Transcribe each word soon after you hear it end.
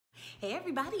Hey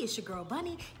everybody, it's your girl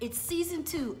Bunny. It's season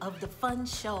 2 of the fun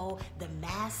show, The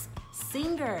Masked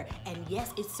Singer. And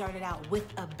yes, it started out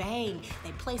with a bang.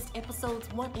 They placed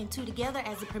episodes 1 and 2 together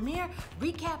as a premiere,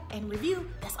 recap, and review.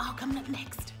 That's all coming up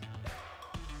next.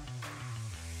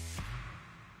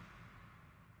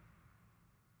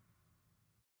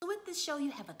 With this show,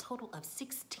 you have a total of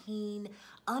 16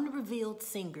 unrevealed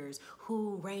singers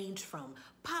who range from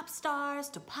pop stars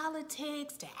to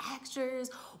politics to actors.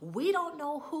 We don't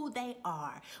know who they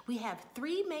are. We have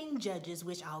 3 main judges,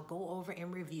 which I'll go over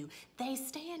and review. They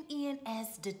stand in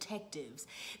as detectives.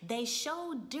 They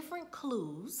show different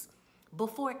clues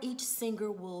before each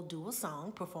singer will do a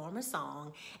song, perform a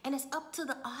song, and it's up to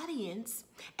the audience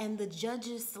and the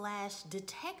judges slash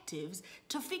detectives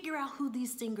to figure out who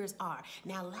these singers are.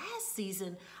 Now, last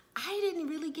season, I didn't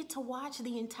really get to watch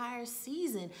the entire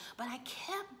season, but I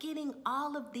kept getting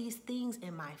all of these things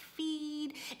in my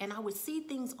feed, and I would see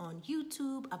things on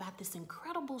YouTube about this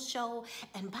incredible show,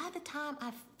 and by the time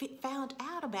I found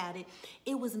out about it,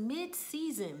 it was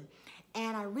mid-season,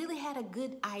 and I really had a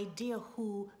good idea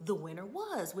who the winner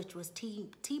was, which was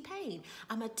T-Pain.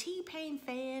 I'm a T-Pain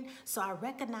fan, so I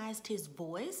recognized his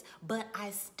voice, but I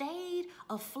stayed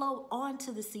afloat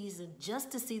onto the season just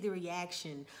to see the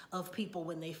reaction of people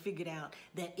when they figured out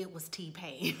that it was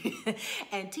T-Pain.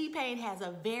 And T-Pain has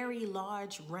a very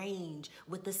large range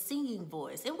with the singing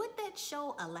voice. And what that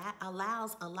show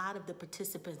allows a lot of the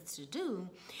participants to do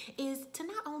is to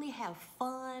not only have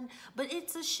fun, but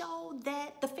it's a show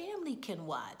that the family can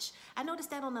watch. I noticed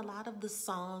that on a lot of the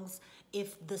songs,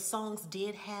 if the songs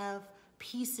did have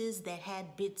pieces that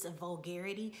had bits of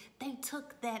vulgarity, they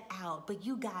took that out. But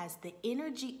you guys, the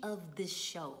energy of this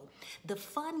show, the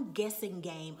fun guessing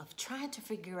game of trying to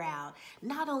figure out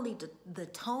not only the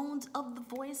tones of the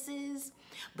voices,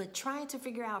 but trying to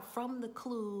figure out from the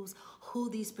clues who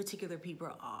these particular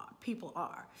people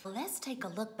are. Let's take a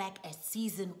look back at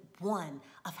season 1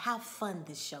 of how fun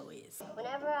this show is.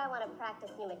 Whenever I want to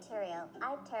practice new material,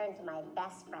 I turn to my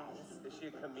best friends. Is she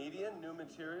a comedian, new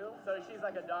material? So she's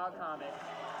like a dog comic.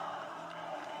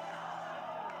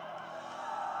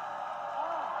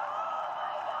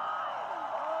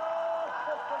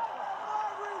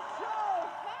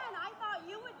 Man, I thought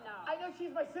you would know. I know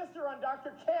she's my sister on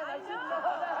Dr. Ken. I should know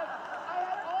that. I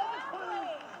had all the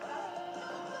clues.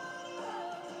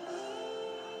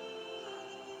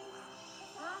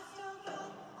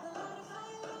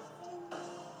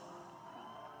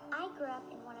 I grew up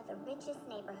in one of the richest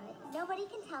neighborhoods. Nobody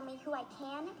can tell me who I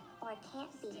can or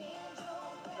can't be.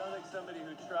 Sounds like somebody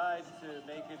who tried to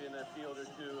make it in a field or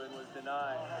two and was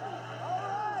denied. All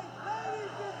right,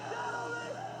 ladies and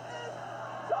gentlemen, it's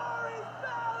Tori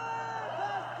Spelling,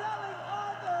 best-selling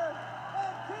author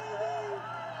and TV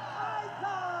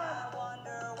icon. I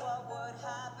wonder what would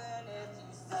happen if you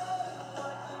said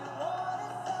what you want to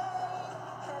say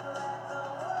and let the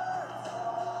words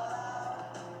fall out.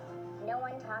 No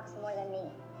one talks more than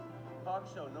me. Talk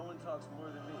show, no one talks more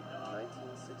than me.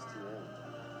 1968.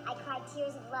 I cried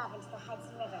tears of love into the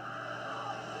Hudson River.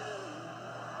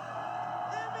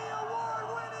 Emmy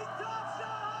Award-winning talk show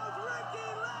host Ricky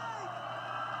Lake.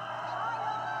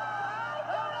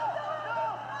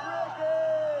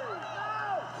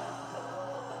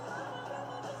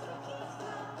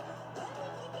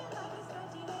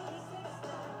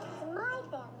 To my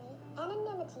family,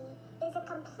 anonymity is a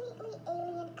completely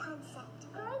alien concept.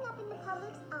 Growing up in the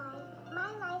public's eye,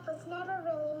 my life was never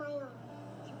really my own.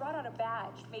 She brought out a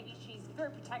badge. Maybe she's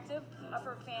very protective of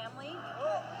her family.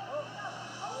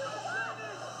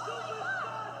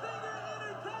 Superstar singer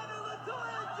entertainer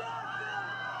LaToya Jackson.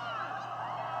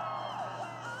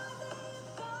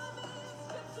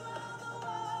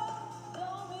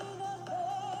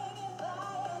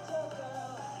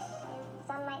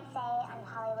 Some might say I'm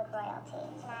Hollywood royalty.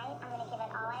 Tonight, I'm going to give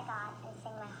it all I got and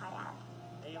sing my heart out.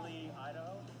 Haley,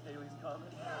 Idaho? Haley's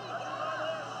coming.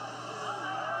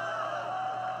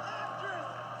 Actress,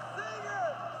 singer,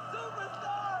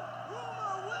 superstar,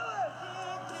 Rumor Willis.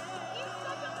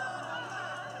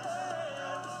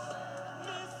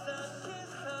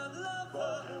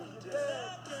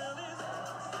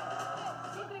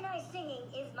 Synchronized singing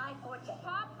is my forte.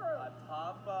 Pop proof.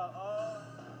 Papa, oh.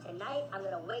 Tonight, I'm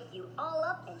going to wake you all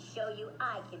up and show you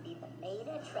I can be the main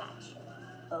attraction.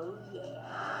 Oh, yeah.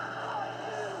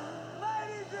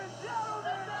 Ladies and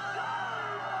gentlemen,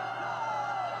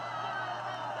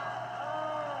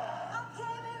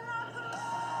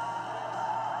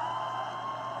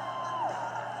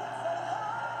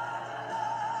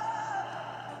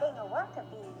 Being a worker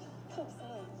bee keeps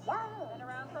me young. Been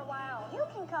around for a while. You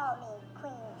can call me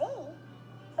Queen Bee,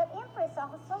 but Empress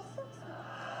also suits me.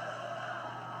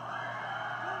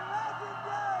 the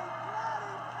legendary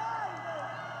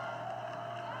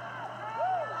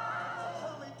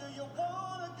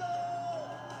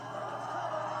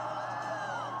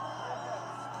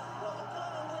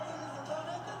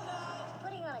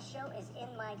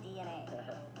my DNA.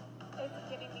 It's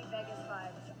giving me Vegas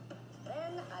vibes.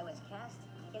 Then I was cast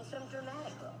in some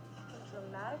dramatic roles. In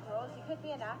dramatic roles, you could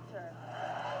be an actor.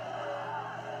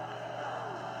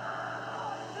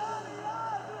 Johnny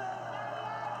Osmond!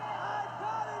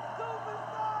 Iconic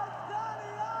superstar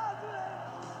Johnny Osmond!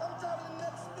 I'm driving the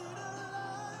next speed of the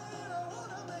line. I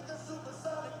wanna make a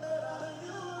supersonic man out of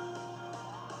you.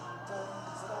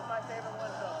 What's my favorite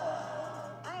one so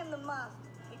far? I am the monster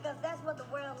because that's what the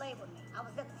world labeled me. I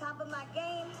was at the top of my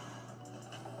game,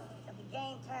 but the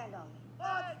game turned on me.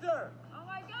 Monster! Oh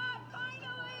my God,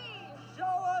 finally! Show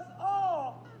us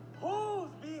all who's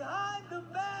behind the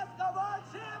mask of our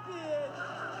champion!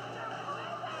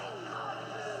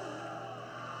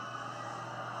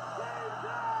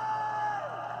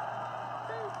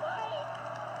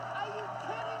 Are you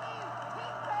kidding me?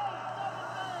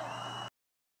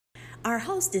 Our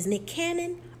host is Nick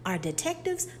Cannon. Our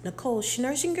detectives, Nicole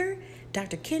Schnerschinger,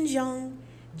 Dr. Ken Jeong,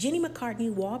 Jenny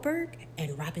McCartney Wahlberg,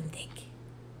 and Robin Thicke.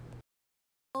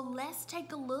 So let's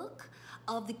take a look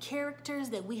of the characters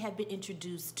that we have been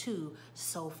introduced to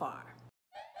so far.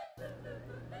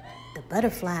 The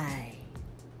butterfly,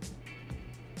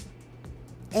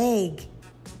 egg,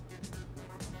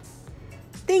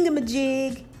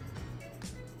 thingamajig,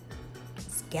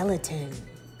 skeleton,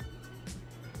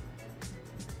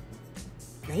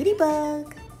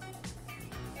 ladybug,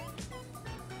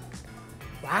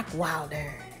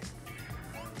 Rockwilder,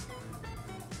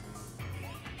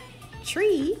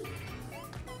 tree,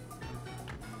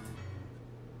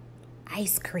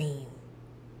 ice cream.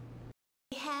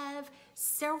 They have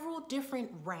several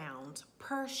different rounds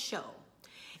per show,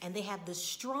 and they have the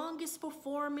strongest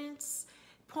performances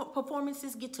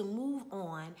get to move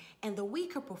on, and the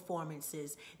weaker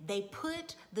performances, they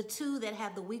put the two that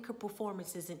have the weaker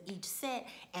performances in each set,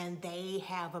 and they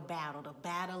have a battle to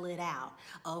battle it out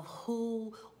of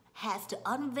who has to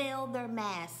unveil their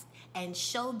mask and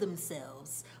show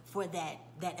themselves for that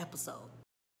episode.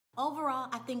 Overall,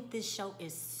 I think this show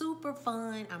is super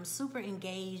fun. I'm super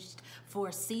engaged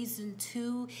for season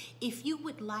 2. If you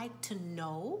would like to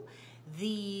know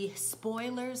the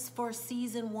spoilers for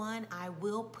season 1, I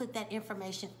will put that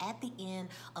information at the end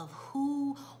of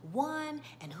who won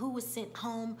and who was sent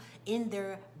home in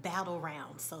their battle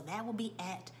round. So that will be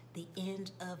at the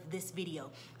end of this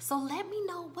video. So let me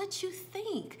know what you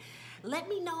think. Let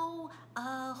me know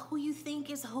who you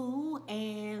think is who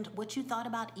and what you thought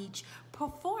about each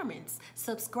performance.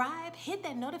 Subscribe, hit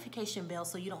that notification bell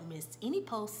so you don't miss any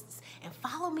posts, and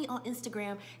follow me on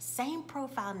Instagram, same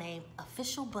profile name,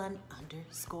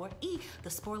 officialbun_E. The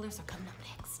spoilers are coming up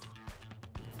next.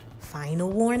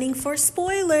 Final warning for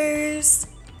spoilers.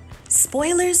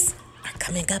 Spoilers are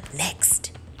coming up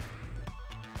next.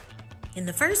 In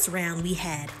the first round, we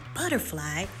had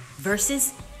Butterfly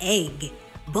versus Egg.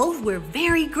 Both were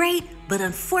very great, but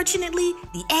unfortunately,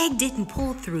 the egg didn't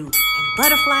pull through, and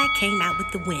Butterfly came out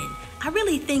with the win. I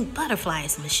really think Butterfly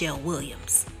is Michelle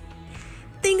Williams.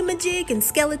 Thingamajig and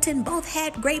Skeleton both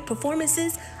had great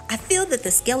performances. I feel that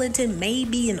the Skeleton may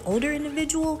be an older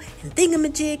individual, and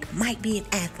Thingamajig might be an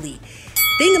athlete.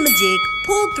 Thingamajig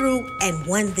pulled through and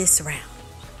won this round.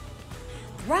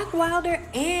 Rockwilder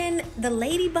and the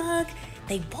Ladybug,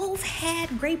 they both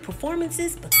had great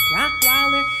performances, but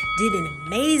Rockwilder did an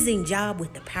amazing job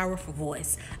with the powerful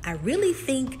voice. I really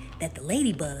think that the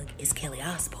Ladybug is Kelly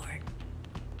Osbourne.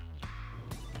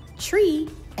 Tree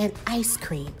and Ice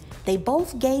Cream, they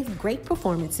both gave great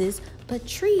performances, but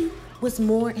Tree was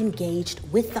more engaged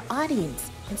with the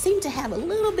audience and seemed to have a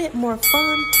little bit more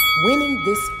fun winning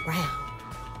this round.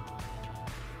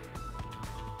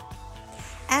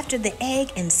 After the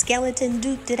Egg and Skeleton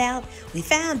duked it out, we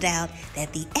found out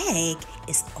that the Egg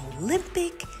is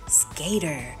Olympic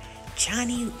skater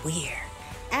Johnny Weir.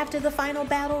 After the final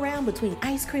battle round between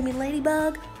Ice Cream and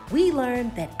Ladybug, we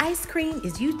learned that Ice Cream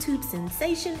is YouTube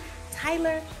sensation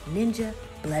Tyler Ninja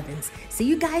Blevins. See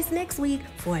you guys next week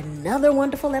for another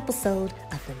wonderful episode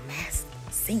of The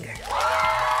Masked Singer.